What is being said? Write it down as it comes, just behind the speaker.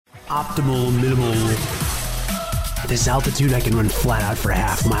optimal, minimal. At this altitude, I can run flat out for a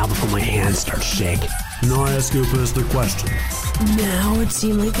half mile before my hands start to shake. Now I ask you a personal question. Now it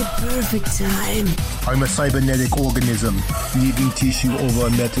seemed like the perfect time. I'm a cybernetic organism, leaving tissue over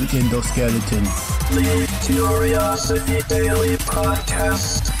a metal endoskeleton. The Curiosity Daily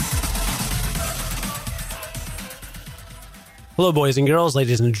Podcast. Hello, boys and girls,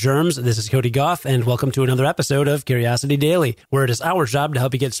 ladies and germs. This is Cody Goff, and welcome to another episode of Curiosity Daily, where it is our job to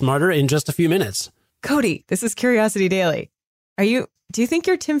help you get smarter in just a few minutes. Cody, this is Curiosity Daily. Do you think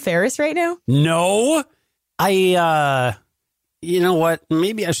you're Tim Ferriss right now? No, you know what?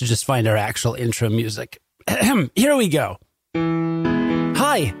 Maybe I should just find our actual intro music. Here we go.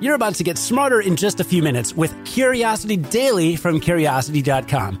 Hi, you're about to get smarter in just a few minutes with Curiosity Daily from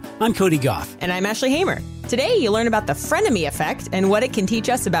Curiosity.com. I'm Cody Goff. And I'm Ashley Hamer. Today, you learn about the frenemy effect and what it can teach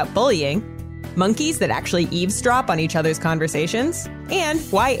us about bullying, monkeys that actually eavesdrop on each other's conversations, and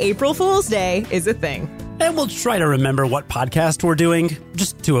why April Fool's Day is a thing. And we'll try to remember what podcast we're doing,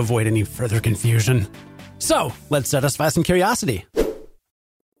 just to avoid any further confusion. So, let's satisfy some curiosity.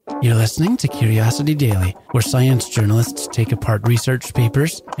 You're listening to Curiosity Daily, where science journalists take apart research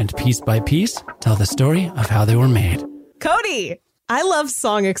papers and piece by piece tell the story of how they were made. Cody, I love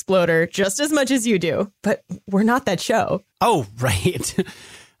Song Exploder just as much as you do, but we're not that show. Oh, right.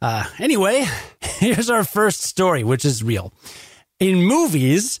 Anyway, here's our first story, which is real. In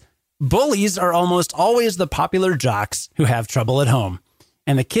movies, bullies are almost always the popular jocks who have trouble at home.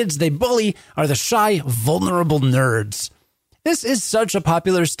 And the kids they bully are the shy, vulnerable nerds. This is such a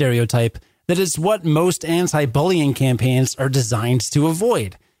popular stereotype that it's what most anti-bullying campaigns are designed to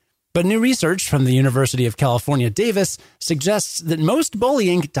avoid. But new research from the University of California, Davis suggests that most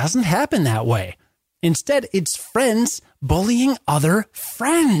bullying doesn't happen that way. Instead, it's friends bullying other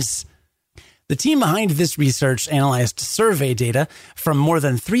friends. The team behind this research analyzed survey data from more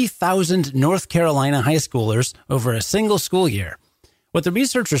than 3,000 North Carolina high schoolers over a single school year. What the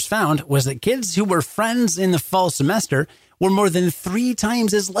researchers found was that kids who were friends in the fall semester were more than 3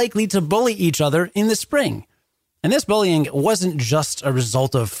 times as likely to bully each other in the spring. And this bullying wasn't just a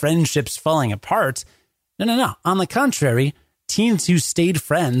result of friendships falling apart. No. On the contrary, teens who stayed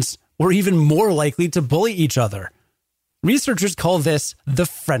friends were even more likely to bully each other. Researchers call this the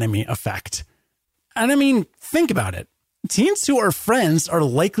frenemy effect. And I mean, think about it. Teens who are friends are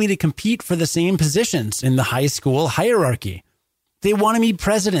likely to compete for the same positions in the high school hierarchy. They want to be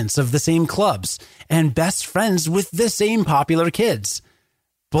presidents of the same clubs and best friends with the same popular kids.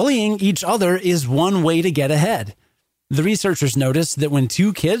 Bullying each other is one way to get ahead. The researchers noticed that when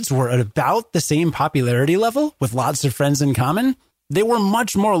 2 kids were at about the same popularity level with lots of friends in common, they were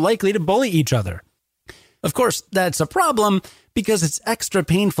much more likely to bully each other. Of course, that's a problem because it's extra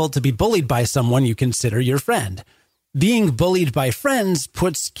painful to be bullied by someone you consider your friend. Being bullied by friends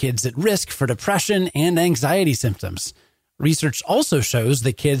puts kids at risk for depression and anxiety symptoms. Research also shows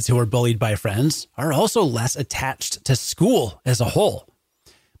that kids who are bullied by friends are also less attached to school as a whole.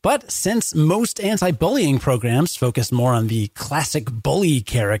 But since most anti-bullying programs focus more on the classic bully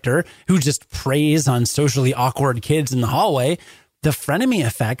character who just preys on socially awkward kids in the hallway, the frenemy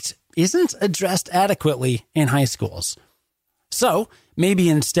effect isn't addressed adequately in high schools. So maybe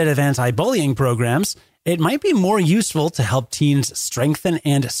instead of anti-bullying programs, it might be more useful to help teens strengthen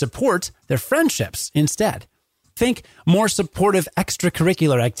and support their friendships instead. Think more supportive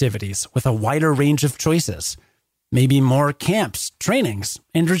extracurricular activities with a wider range of choices. Maybe more camps, trainings,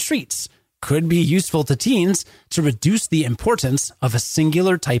 and retreats could be useful to teens to reduce the importance of a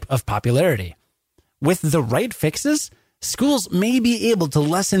singular type of popularity. With the right fixes, schools may be able to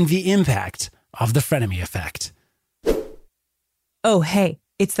lessen the impact of the frenemy effect. Oh, hey,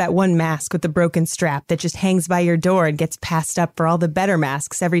 it's that one mask with the broken strap that just hangs by your door and gets passed up for all the better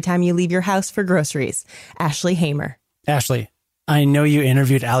masks every time you leave your house for groceries. Ashley Hamer. Ashley, I know you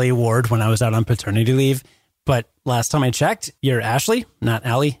interviewed Allie Ward when I was out on paternity leave, but last time I checked, you're Ashley, not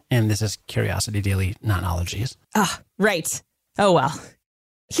Allie, and this is Curiosity Daily, not ologies. Right. Oh, well.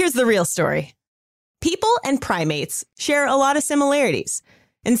 Here's the real story. People and primates share a lot of similarities,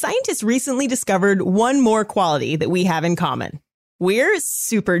 and scientists recently discovered one more quality that we have in common. We're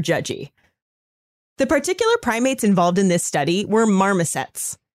super judgy. The particular primates involved in this study were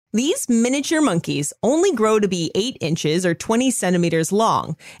marmosets. These miniature monkeys only grow to be 8 inches or 20 centimeters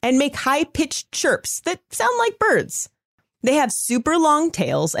long and make high-pitched chirps that sound like birds. They have super long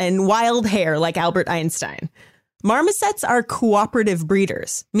tails and wild hair like Albert Einstein. Marmosets are cooperative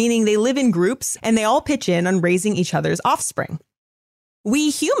breeders, meaning they live in groups and they all pitch in on raising each other's offspring. We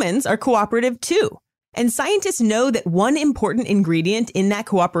humans are cooperative too. And scientists know that one important ingredient in that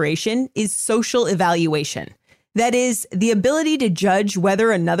cooperation is social evaluation. That is, the ability to judge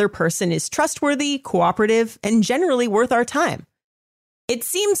whether another person is trustworthy, cooperative, and generally worth our time. It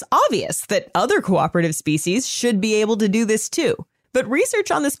seems obvious that other cooperative species should be able to do this too, but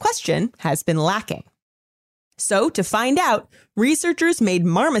research on this question has been lacking. So, to find out, researchers made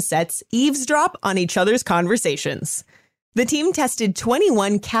marmosets eavesdrop on each other's conversations. The team tested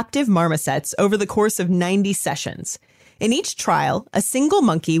 21 captive marmosets over the course of 90 sessions. In each trial, a single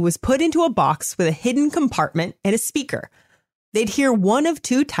monkey was put into a box with a hidden compartment and a speaker. They'd hear one of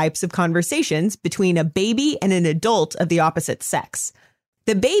two types of conversations between a baby and an adult of the opposite sex.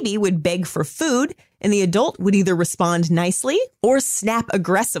 The baby would beg for food, and the adult would either respond nicely or snap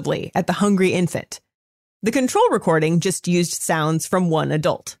aggressively at the hungry infant. The control recording just used sounds from one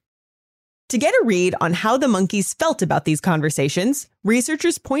adult. To get a read on how the monkeys felt about these conversations,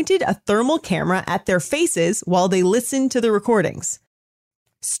 researchers pointed a thermal camera at their faces while they listened to the recordings.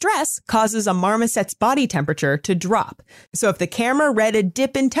 Stress causes a marmoset's body temperature to drop, so if the camera read a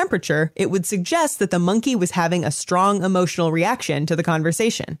dip in temperature, it would suggest that the monkey was having a strong emotional reaction to the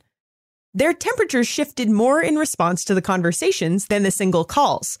conversation. Their temperatures shifted more in response to the conversations than the single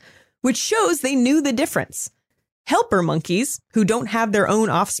calls, which shows they knew the difference. Helper monkeys, who don't have their own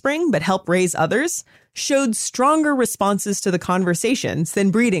offspring but help raise others, showed stronger responses to the conversations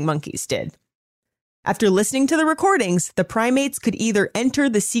than breeding monkeys did. After listening to the recordings, the primates could either enter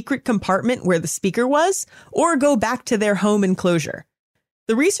the secret compartment where the speaker was or go back to their home enclosure.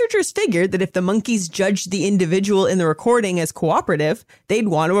 The researchers figured that if the monkeys judged the individual in the recording as cooperative, they'd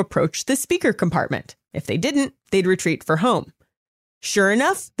want to approach the speaker compartment. If they didn't, they'd retreat for home. Sure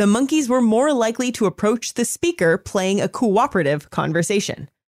enough, the monkeys were more likely to approach the speaker playing a cooperative conversation.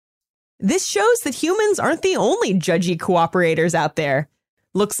 This shows that humans aren't the only judgy cooperators out there.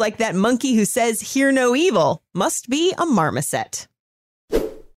 Looks like that monkey who says "hear no evil" must be a marmoset.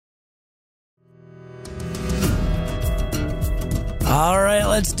 All right,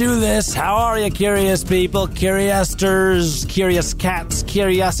 let's do this. How are you, curious people? Curiosters, curious cats,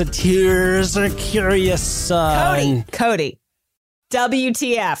 curiositeers, or curious... Cody.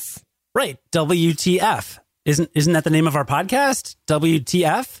 WTF. Right, WTF. Isn't that the name of our podcast?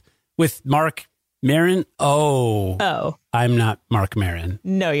 WTF? With Mark Maron? Oh. I'm not Mark Maron.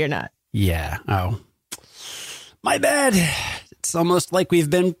 No, you're not. Yeah. Oh. My bad. It's almost like we've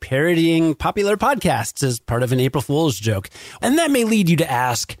been parodying popular podcasts as part of an April Fool's joke. And that may lead you to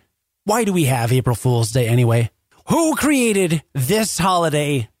ask, why do we have April Fool's Day anyway? Who created this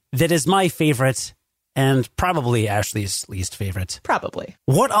holiday that is my favorite and probably Ashley's least favorite? Probably.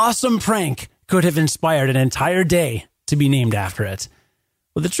 What awesome prank could have inspired an entire day to be named after it?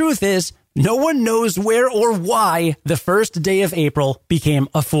 Well, the truth is, no one knows where or why the first day of April became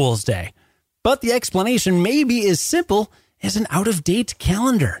a Fool's Day. But the explanation may be as simple as an out-of-date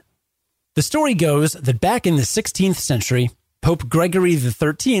calendar. The story goes that back in the 16th century, Pope Gregory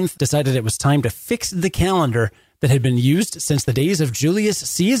XIII decided it was time to fix the calendar that had been used since the days of Julius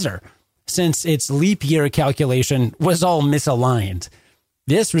Caesar, since its leap year calculation was all misaligned.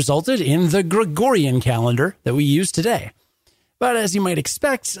 This resulted in the Gregorian calendar that we use today. But as you might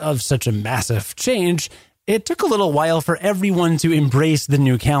expect of such a massive change, it took a little while for everyone to embrace the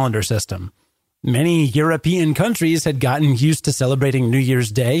new calendar system. Many European countries had gotten used to celebrating New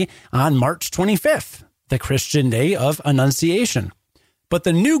Year's Day on March 25th, the Christian day of Annunciation. But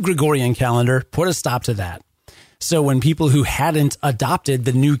the new Gregorian calendar put a stop to that. So when people who hadn't adopted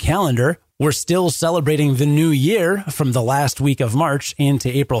the new calendar were still celebrating the new year from the last week of March into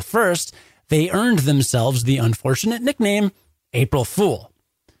April 1st, they earned themselves the unfortunate nickname April Fool.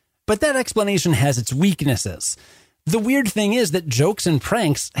 But that explanation has its weaknesses. The weird thing is that jokes and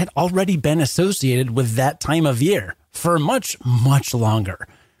pranks had already been associated with that time of year for much, much longer.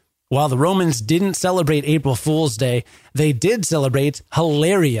 While the Romans didn't celebrate April Fool's Day, they did celebrate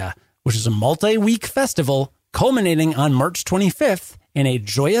Hilaria, which is a multi-week festival culminating on March 25th in a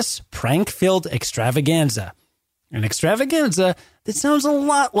joyous, prank-filled extravaganza. An extravaganza that sounds a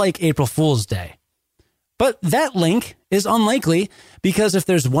lot like April Fool's Day. But that link is unlikely because if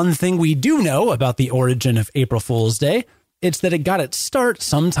there's one thing we do know about the origin of April Fool's Day, it's that it got its start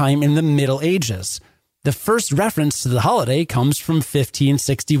sometime in the Middle Ages. The first reference to the holiday comes from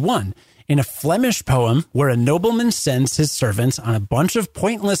 1561 in a Flemish poem where a nobleman sends his servants on a bunch of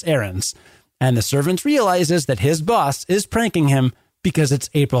pointless errands, and the servant realizes that his boss is pranking him because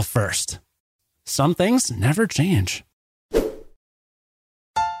it's April 1st. Some things never change.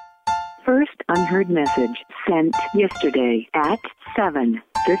 First unheard message sent yesterday at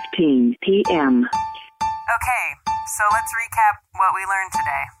 7:15 p.m. Okay, so let's recap what we learned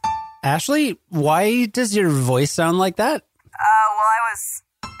today. Ashley, why does your voice sound like that? Well, I was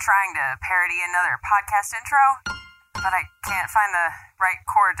trying to parody another podcast intro, but I can't find the right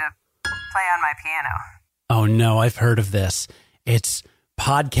chord to play on my piano. Oh no, I've heard of this. It's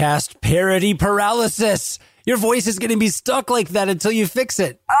podcast parody paralysis. Your voice is going to be stuck like that until you fix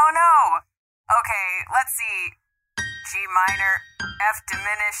it. Oh no! Okay, let's see. G minor, F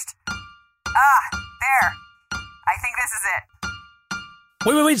diminished. There. I think this is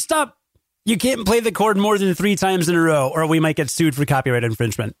it. Wait, stop. You can't play the chord more than 3 times in a row, or we might get sued for copyright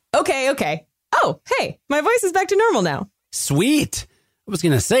infringement. Okay. Oh, hey, my voice is back to normal now. Sweet. I was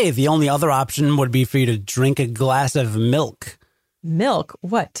going to say, the only other option would be for you to drink a glass of milk. Milk?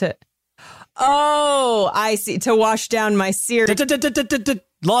 What? Oh, I see. To wash down my cereal.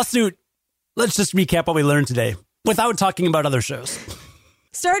 Lawsuit. Let's just recap what we learned today, without talking about other shows.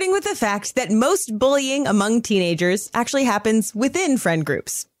 Starting with the fact that most bullying among teenagers actually happens within friend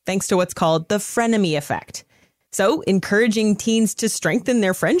groups, thanks to what's called the frenemy effect. So encouraging teens to strengthen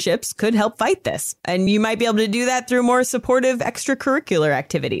their friendships could help fight this. And you might be able to do that through more supportive extracurricular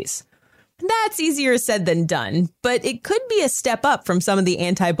activities. That's easier said than done, but it could be a step up from some of the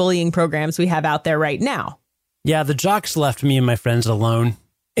anti-bullying programs we have out there right now. Yeah, the jocks left me and my friends alone.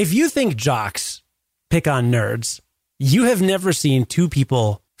 If you think jocks pick on nerds, you have never seen 2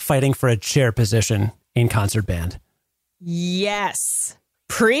 people fighting for a chair position in concert band. Yes.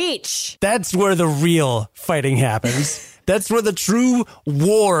 Preach. That's where the real fighting happens. That's where the true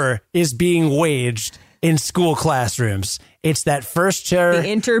war is being waged in school classrooms. It's that first chair. The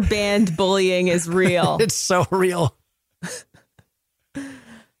interband bullying is real. It's so real.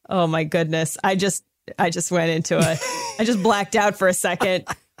 Oh my goodness. I just went into I just blacked out for a second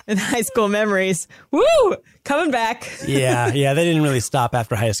in high school memories. Woo! Coming back. Yeah. They didn't really stop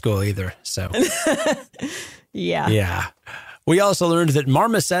after high school either. So. Yeah. We also learned that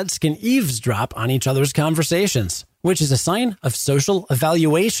marmosets can eavesdrop on each other's conversations, which is a sign of social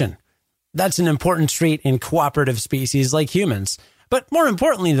evaluation. That's an important trait in cooperative species like humans. But more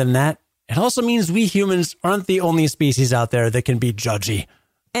importantly than that, it also means we humans aren't the only species out there that can be judgy.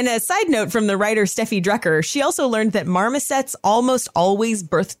 And a side note from the writer Steffi Drucker, she also learned that marmosets almost always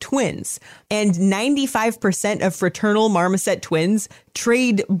birth twins. And 95% of fraternal marmoset twins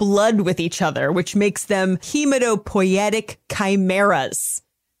trade blood with each other, which makes them hematopoietic chimeras.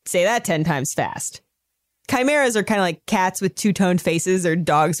 Say that 10 times fast. Chimeras are kind of like cats with 2-toned faces or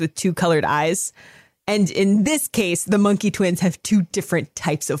dogs with 2 colored eyes. And in this case, the monkey twins have 2 different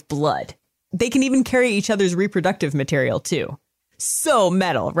types of blood. They can even carry each other's reproductive material, too. So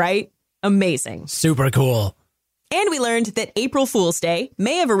metal, right? Amazing. Super cool. And we learned that April Fool's Day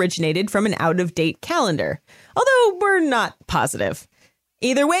may have originated from an out-of-date calendar, although we're not positive.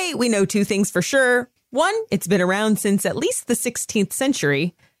 Either way, we know 2 things for sure. 1, it's been around since at least the 16th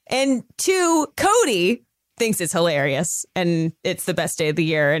century. And 2, Cody thinks it's hilarious, and it's the best day of the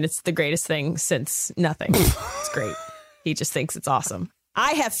year, and it's the greatest thing since nothing. It's great. He just thinks it's awesome.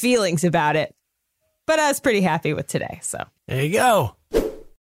 I have feelings about it, but I was pretty happy with today, so. There you go.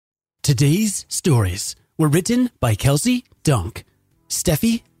 Today's stories were written by Kelsey Dunk,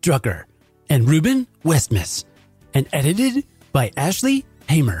 Steffi Drucker, and Ruben Westmis, and edited by Ashley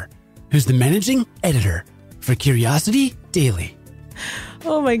Hamer, who's the managing editor for Curiosity Daily.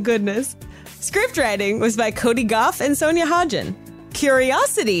 Oh my goodness. Script writing was by Cody Goff and Sonia Hodgen.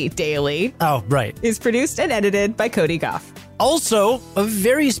 Curiosity Daily is produced and edited by Cody Goff. Also, a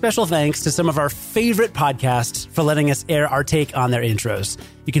very special thanks to some of our favorite podcasts for letting us air our take on their intros.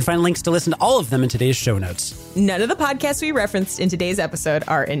 You can find links to listen to all of them in today's show notes. None of the podcasts we referenced in today's episode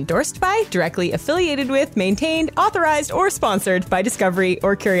are endorsed by, directly affiliated with, maintained, authorized, or sponsored by Discovery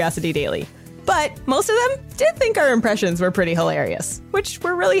or Curiosity Daily. But most of them did think our impressions were pretty hilarious, which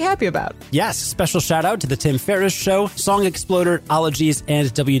we're really happy about. Yes, special shout out to The Tim Ferriss Show, Song Exploder, Ologies, and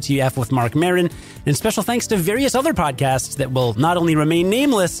WTF with Mark Maron. And special thanks to various other podcasts that will not only remain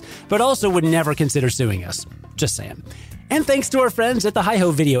nameless, but also would never consider suing us. Just saying. And thanks to our friends at the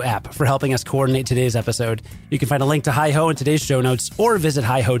Hi-Ho Video app for helping us coordinate today's episode. You can find a link to Hi-Ho in today's show notes or visit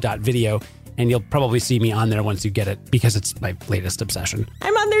hiho.video. And you'll probably see me on there once you get it because it's my latest obsession.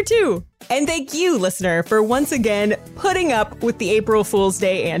 I'm on there too. And thank you, listener, for once again putting up with the April Fool's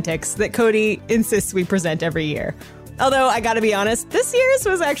Day antics that Cody insists we present every year. Although, I gotta be honest, this year's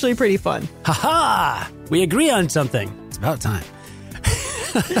was actually pretty fun. Ha-ha! We agree on something. It's about time.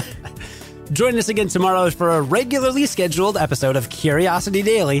 Join us again tomorrow for a regularly scheduled episode of Curiosity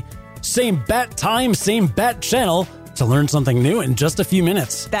Daily. Same bat time, same bat channel to learn something new in just a few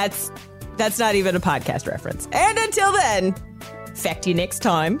minutes. That's not even a podcast reference. And until then, fact you next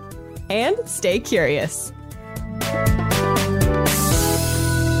time, and stay curious.